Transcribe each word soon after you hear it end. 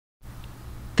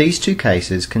These two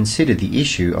cases considered the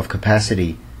issue of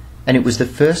capacity, and it was the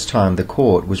first time the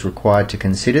court was required to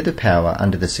consider the power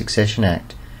under the Succession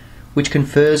Act, which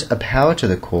confers a power to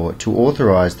the court to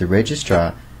authorise the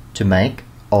registrar to make,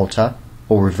 alter,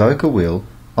 or revoke a will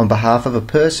on behalf of a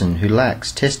person who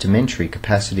lacks testamentary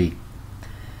capacity.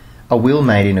 A will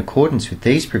made in accordance with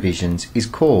these provisions is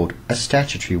called a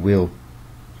statutory will.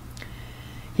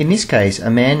 In this case,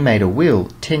 a man made a will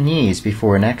 10 years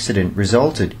before an accident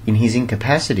resulted in his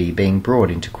incapacity being brought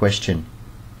into question.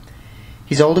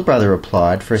 His older brother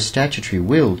applied for a statutory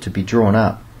will to be drawn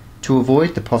up to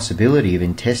avoid the possibility of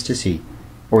intestacy,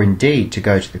 or indeed to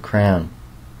go to the Crown.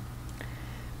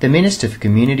 The Minister for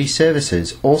Community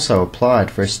Services also applied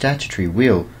for a statutory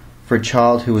will for a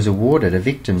child who was awarded a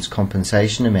victim's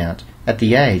compensation amount at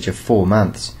the age of 4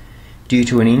 months, due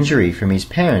to an injury from his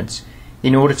parents,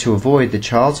 in order to avoid the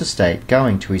child's estate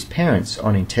going to his parents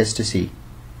on intestacy.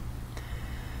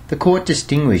 The court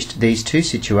distinguished these two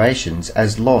situations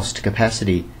as lost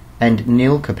capacity and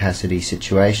nil capacity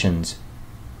situations.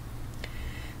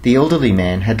 The elderly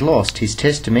man had lost his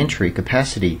testamentary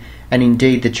capacity, and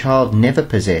indeed the child never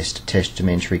possessed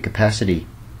testamentary capacity.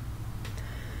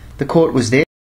 The court was there